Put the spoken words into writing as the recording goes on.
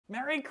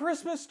Merry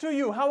Christmas to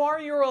you. How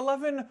are your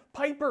 11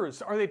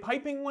 pipers? Are they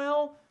piping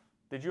well?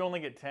 Did you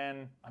only get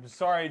 10? I'm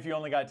sorry if you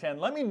only got 10.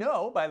 Let me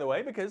know, by the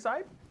way, because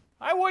I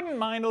wouldn't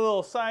mind a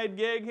little side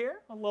gig here,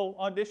 a little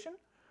audition.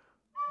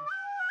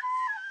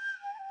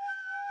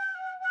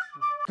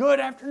 Good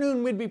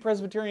afternoon, Whidbey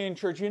Presbyterian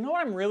Church. You know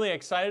what I'm really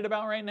excited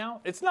about right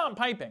now? It's not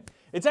piping.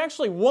 It's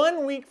actually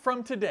 1 week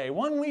from today.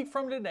 1 week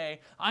from today,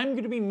 I'm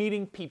going to be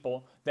meeting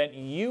people that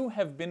you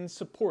have been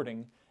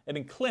supporting at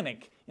a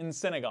clinic in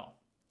Senegal.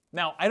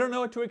 Now, I don't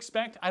know what to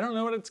expect. I don't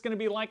know what it's going to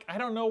be like. I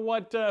don't know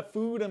what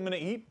food I'm going to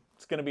eat.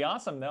 It's going to be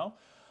awesome, though.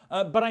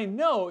 But I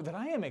know that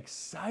I am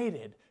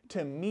excited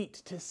to meet,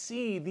 to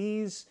see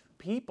these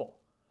people.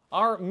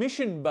 Our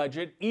mission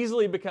budget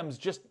easily becomes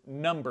just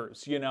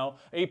numbers, you know.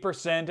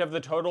 8% of the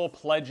total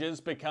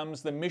pledges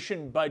becomes the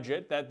mission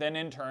budget that then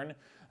in turn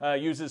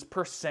uses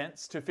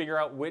percents to figure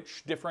out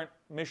which different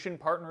mission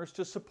partners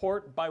to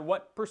support by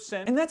what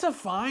percent. And that's a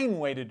fine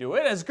way to do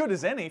it, as good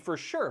as any for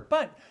sure.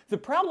 But the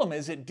problem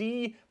is it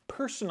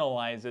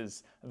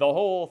depersonalizes the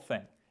whole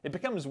thing. It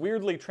becomes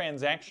weirdly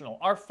transactional.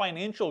 Our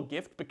financial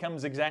gift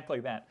becomes exactly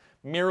that,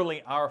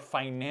 merely our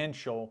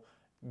financial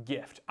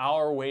gift,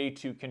 our way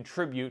to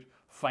contribute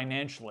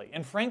financially.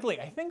 And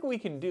frankly, I think we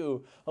can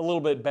do a little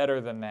bit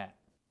better than that.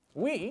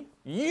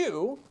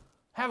 You,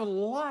 have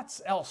lots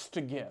else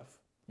to give.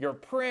 Your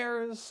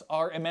prayers,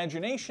 our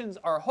imaginations,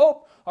 our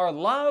hope, our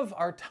love,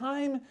 our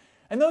time.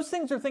 And those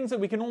things are things that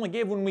we can only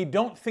give when we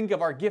don't think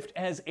of our gift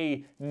as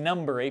a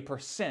number, a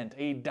percent,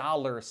 a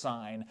dollar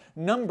sign.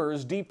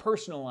 Numbers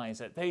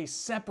depersonalize it. They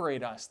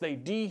separate us. They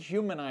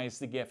dehumanize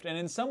the gift. And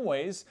in some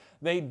ways,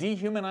 they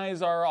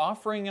dehumanize our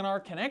offering and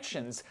our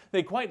connections.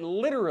 They quite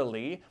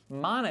literally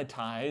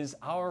monetize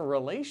our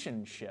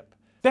relationship.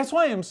 That's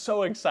why I'm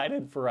so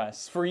excited for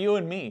us, for you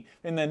and me.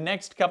 In the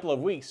next couple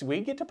of weeks,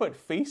 we get to put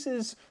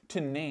faces to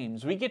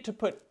names. We get to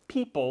put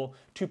people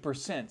to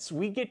percents.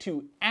 We get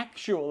to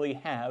actually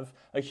have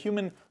a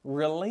human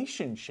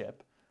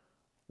relationship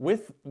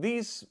with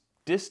these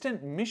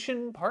distant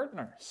mission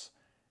partners.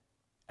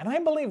 And I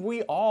believe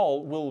we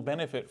all will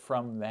benefit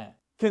from that.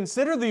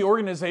 Consider the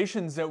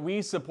organizations that we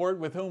support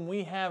with whom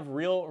we have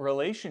real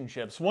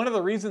relationships. One of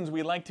the reasons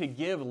we like to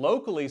give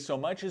locally so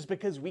much is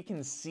because we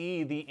can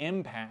see the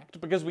impact,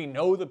 because we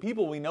know the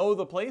people, we know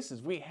the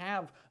places, we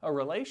have a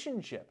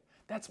relationship.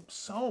 That's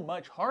so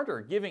much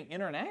harder giving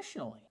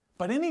internationally.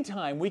 But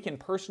anytime we can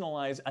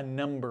personalize a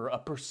number, a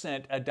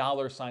percent, a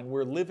dollar sign,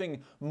 we're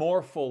living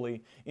more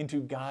fully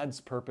into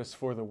God's purpose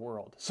for the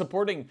world.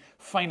 Supporting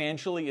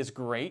financially is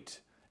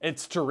great.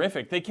 It's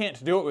terrific. They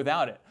can't do it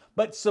without it.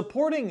 But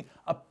supporting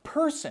a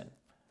person,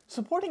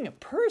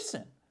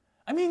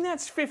 I mean,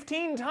 that's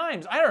 15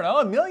 times, I don't know,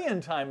 1,000,000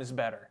 times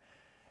better.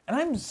 And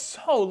I'm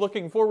so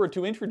looking forward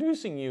to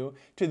introducing you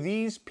to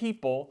these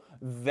people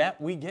that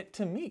we get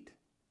to meet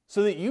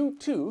so that you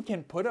too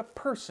can put a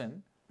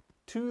person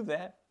to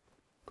that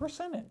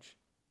percentage.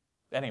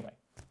 Anyway,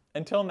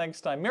 until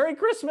next time, Merry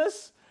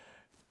Christmas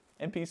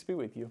and peace be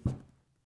with you.